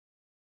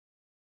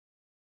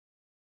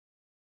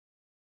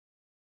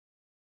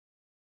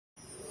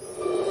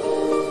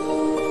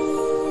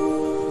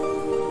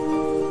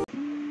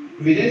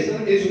Vijay sir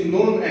is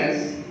known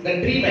as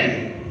the tree man.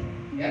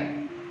 Yeah,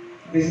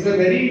 this is a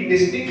very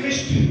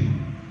distinguished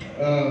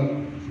uh,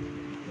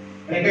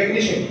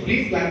 recognition.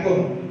 Please clap for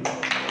him.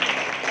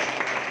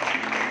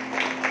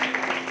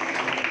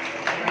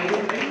 I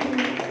would like to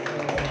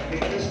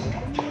request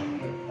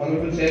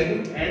Honorable Chairman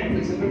and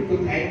Principal to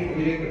thank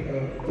Vijay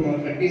Kumar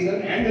Khatri sir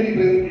and the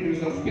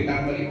representatives of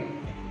Pitambari.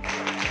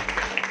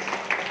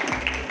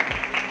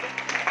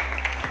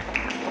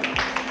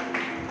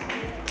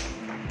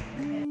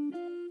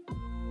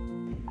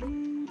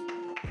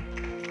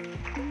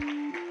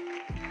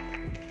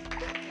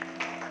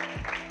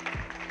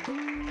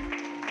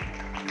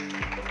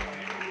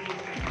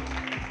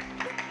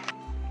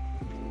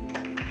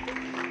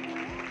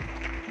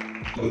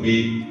 To be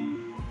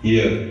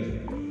here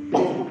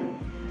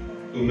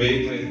to make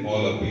my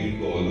small appeal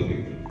to all the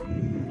people.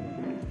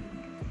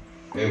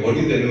 What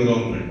is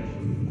environment?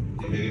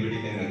 If anybody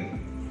can answer.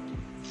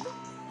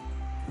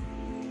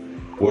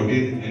 What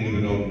is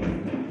environment?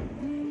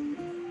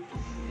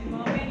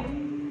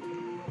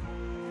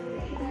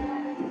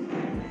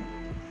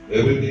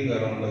 Everything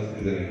around us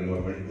is an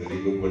environment. Very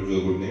good. What's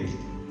your good name?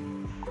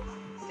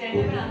 Stand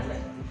up and answer.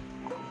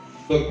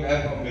 So,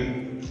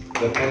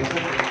 the first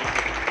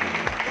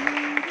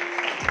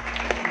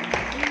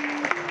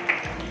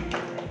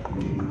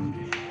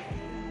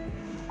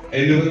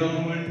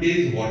environment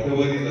is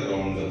whatever is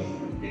around us.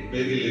 It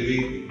may be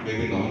living, it may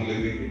be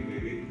non-living, it may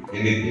be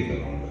anything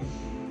around us.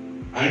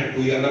 And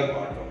we are a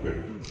part of it.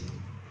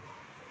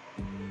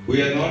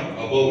 We are not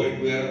above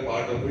it, we are a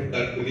part of it.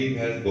 That feeling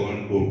has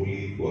gone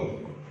totally to us.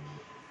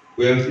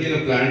 We have seen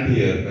a plant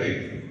here,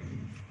 right?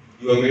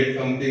 You have made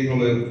something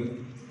from a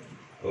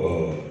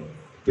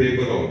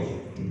paper also.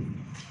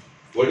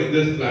 What is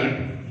this plant?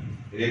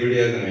 Anybody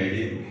has an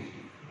idea?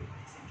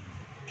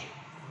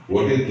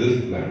 What is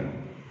this plant?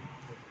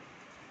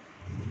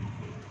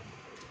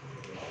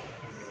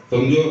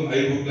 Samjo, I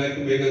would like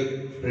to make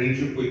a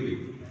friendship with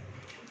you.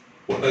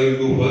 What I will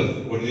do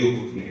first, what is your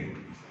good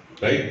name?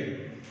 Right?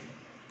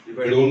 If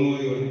I don't know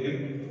your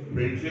name,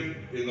 friendship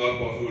is not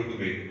possible to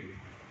make.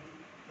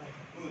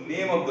 The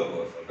name of the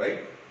person, right?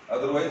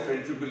 Otherwise,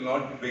 friendship will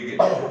not begin.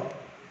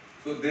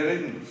 So there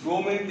is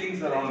so many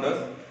things around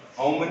us.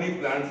 How many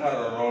plants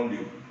are around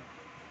you?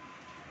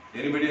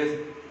 Anybody else?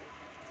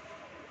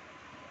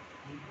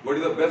 What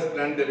is the best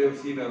plant that you have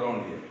seen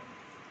around here?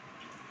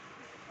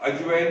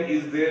 Ajwain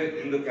is there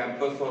in the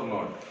campus or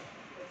not?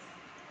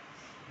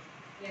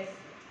 Yes.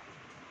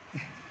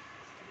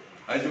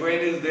 Ajwain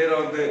is there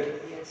or there?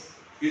 Yes.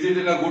 Is it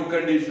in a good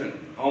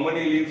condition? How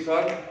many leaves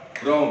are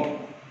brown?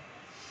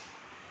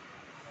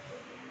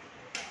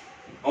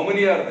 How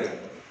many are there?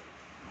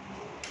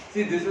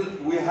 See,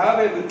 we have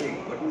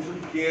everything, but we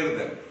should care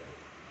them.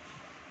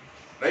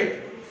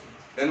 Right?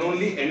 Then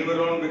only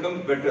environment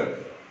becomes better.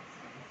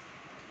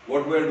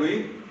 What we are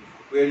doing?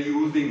 We are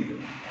using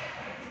them.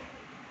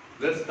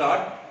 Let's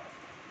start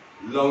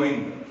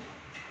loving them,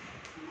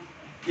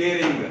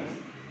 caring them.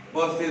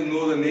 First is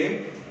know the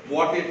name,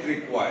 what it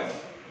requires.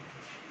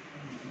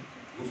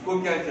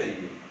 उसको क्या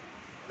चाहिए?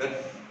 That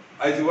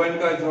अजवाइन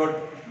का झड़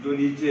जो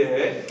नीचे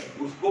है,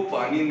 उसको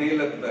पानी नहीं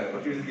लगता है,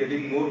 but it is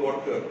getting more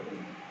water.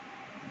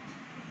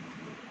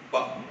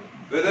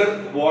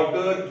 Whether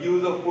water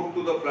gives a food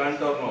to the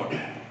plant or not,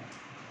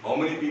 how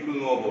many people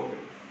know about it?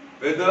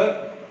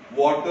 Whether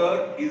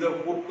water is a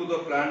food to the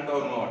plant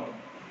or not,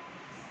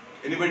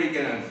 anybody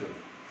can answer.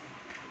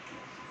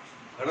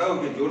 खड़ा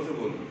होके जोर से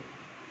बोलो.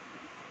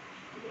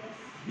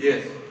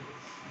 Yes.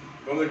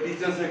 From the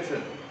teacher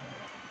section,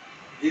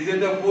 is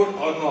it a food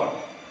or not?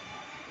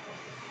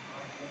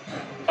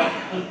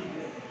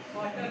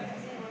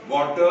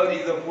 Water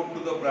is a food to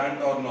the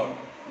plant or not?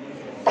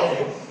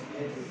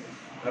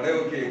 खड़े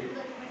होके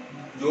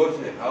जोर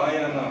से हाँ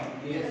या ना?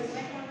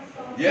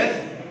 Yes.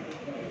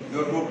 You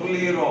are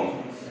totally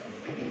wrong.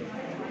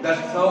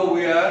 That's how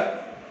we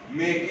are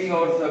making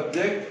our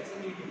subject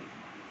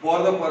for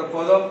the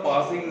purpose of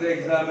passing the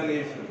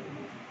examination.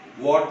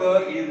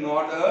 Water is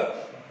not a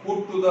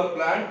food to the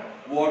plant.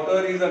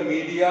 Water is a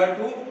media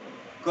to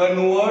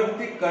convert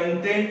the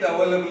content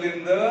available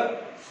in the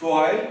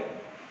soil,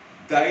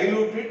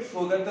 dilute it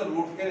so that the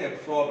roots can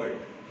absorb it.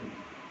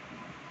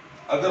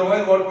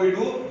 Otherwise, what we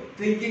do,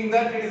 thinking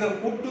that it is a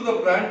food to the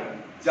plant,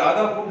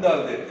 ज़्यादा food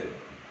डाल देते हैं.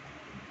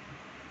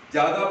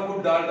 ज़्यादा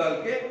food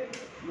डाल के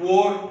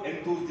over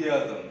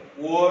enthusiasm,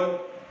 over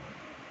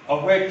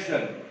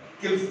affection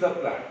kills the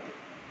plant.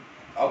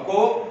 आपको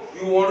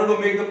you wanted to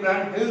make the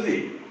plant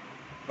healthy,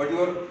 but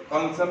your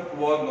concept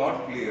was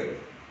not clear.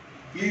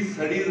 Please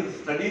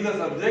study the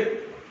subject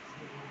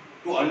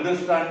to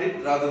understand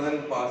it rather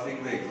than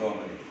passing the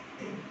examination.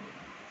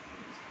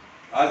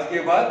 आज के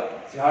बाद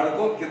झाड़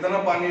को कितना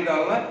पानी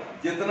डालना,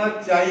 जितना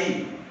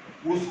चाहिए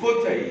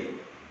उसको चाहिए.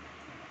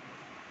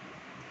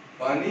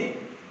 पानी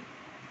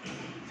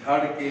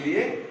झाड़ के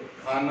लिए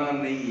खाना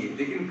नहीं है,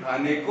 लेकिन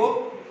खाने को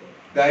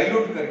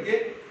डाइल्यूट करके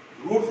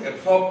रूट्स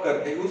एब्सॉर्ब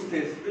करके उस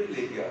स्टेज पे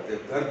लेके आते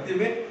हैं. धरती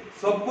में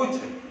सब कुछ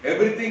है,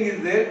 everything is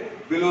there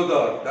below the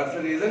earth. That's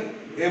the reason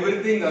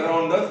everything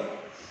around us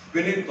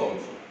beneath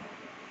also.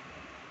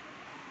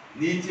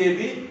 नीचे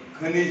भी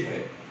खनिज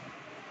है,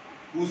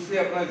 उससे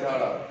अपना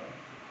झाड़ा।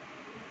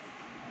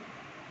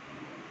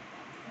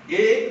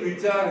 एक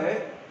विचार है,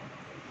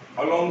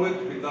 along with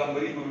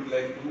Pitambari, we would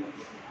like to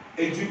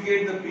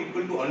educate the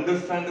people to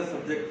understand the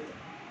subject.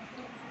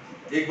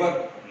 एक बार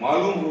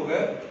मालूम हो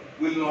गया,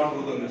 will not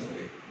do the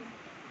mistake.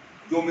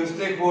 जो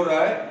मिस्टेक हो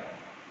रहा है,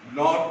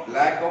 not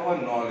lack of a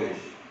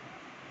knowledge,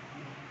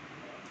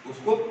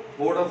 उसको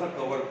थोड़ा सा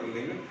कवर कर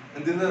लेंगे,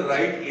 and this is the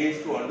right age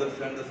to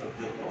understand the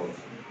subject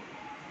also.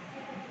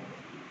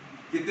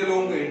 कितने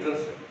लोगों का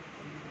इंटरेस्ट है?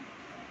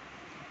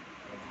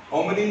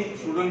 How many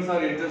students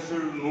are interested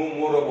to know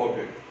more about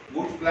it?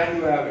 Which plant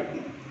you have it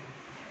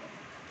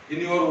in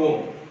your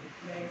home?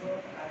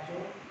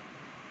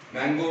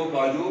 Mango,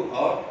 काजू,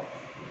 और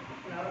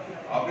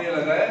आपने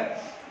लगाया?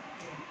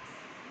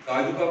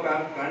 काजू का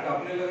प्लांट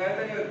आपने लगाया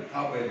था या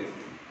था पहले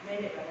से?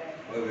 मैंने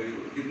लगाया। Very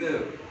good.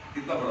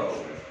 कितना बड़ा हो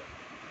गया?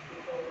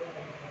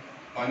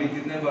 पानी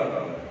कितने बार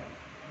डाला है?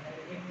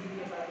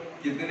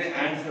 कितने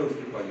एंट्स है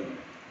उसके पानी में?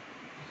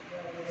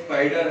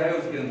 स्पाइडर है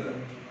उसके अंदर?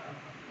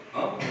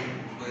 हाँ,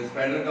 तो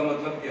स्पाइडर का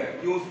मतलब क्या है?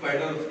 क्यों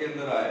स्पाइडर उसके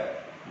अंदर आया है?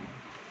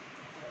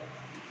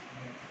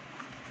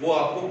 वो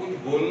आपको कुछ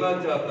बोलना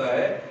चाहता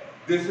है,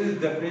 this is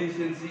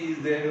deficiency is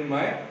there in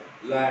my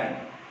land.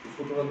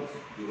 उसको थोड़ा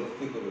दुरुस्त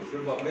करो,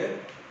 सिर्फ आपने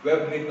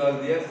वेब निकाल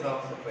दिया, साफ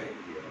सफाई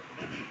किया।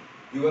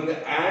 Even the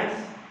ants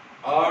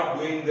are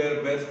doing their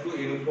best to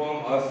inform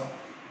us,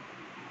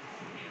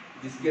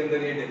 जिसके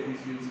अंदर ये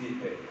डेफिशिएंसी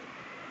है।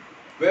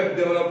 वेब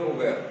डेवलप हो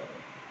गया,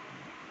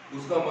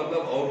 उसका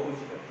मतलब और कुछ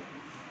है,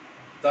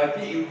 ताकि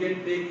you can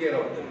take care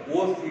of them. वो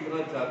सीखना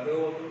चाहते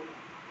हो तो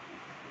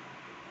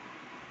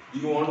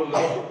यू वांट टू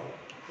लर्न,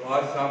 तो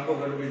आज शाम को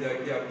घर पे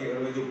जाके आपके घर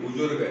में जो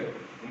बुजुर्ग है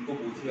उनको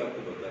पूछिए,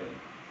 आपको बताएंगे।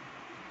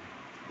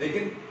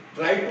 लेकिन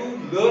try to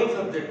learn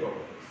subject of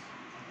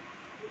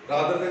this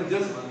rather than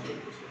just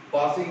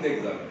passing the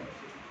exam.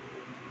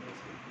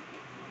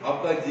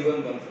 आपका जीवन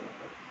बन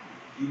सकता है,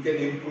 you can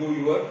improve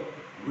your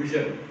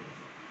vision.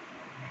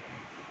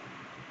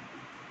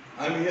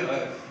 I am here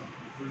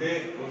today,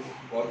 was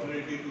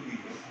fortunately to be here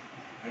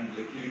and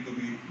luckily to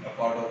be a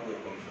part of your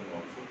function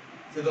also.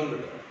 Sit down,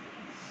 beta.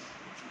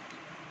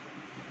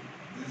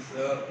 This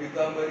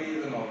Pitambari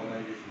is an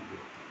organization.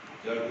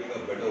 They are doing a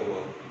better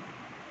work.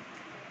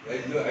 I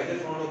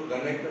just want to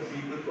connect the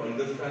people to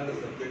understand the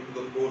subject to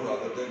the core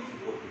rather than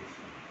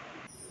superficial.